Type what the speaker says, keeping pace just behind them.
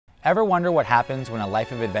Ever wonder what happens when a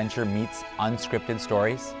life of adventure meets unscripted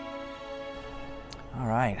stories? All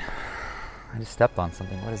right, I just stepped on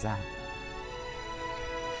something. What is that?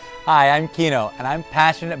 Hi, I'm Keeno, and I'm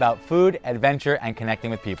passionate about food, adventure, and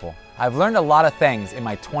connecting with people. I've learned a lot of things in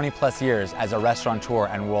my 20+ years as a restaurateur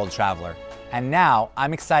and world traveler. And now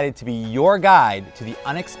I'm excited to be your guide to the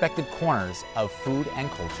unexpected corners of food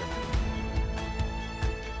and culture.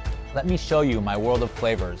 Let me show you my world of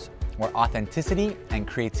flavors, where authenticity and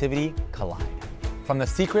creativity collide. From the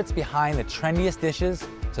secrets behind the trendiest dishes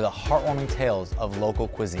to the heartwarming tales of local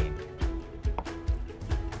cuisine.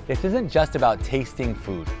 This isn't just about tasting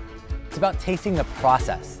food. It's about tasting the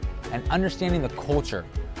process and understanding the culture,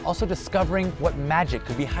 also discovering what magic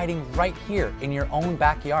could be hiding right here in your own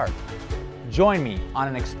backyard. Join me on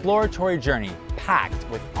an exploratory journey packed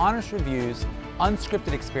with honest reviews,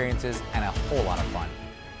 unscripted experiences, and a whole lot of fun.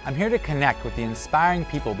 I'm here to connect with the inspiring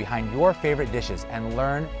people behind your favorite dishes and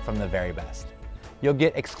learn from the very best. You'll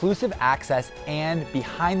get exclusive access and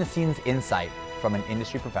behind-the-scenes insight from an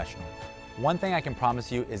industry professional. One thing I can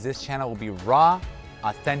promise you is this channel will be raw,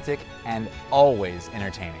 authentic, and always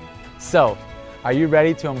entertaining. So, are you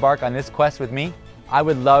ready to embark on this quest with me? I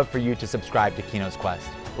would love for you to subscribe to Keeno's Quest.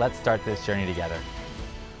 Let's start this journey together.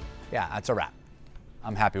 Yeah, that's a wrap.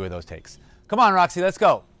 I'm happy with those takes. Come on, Roxy, let's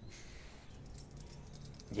go.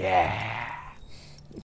 Yeah.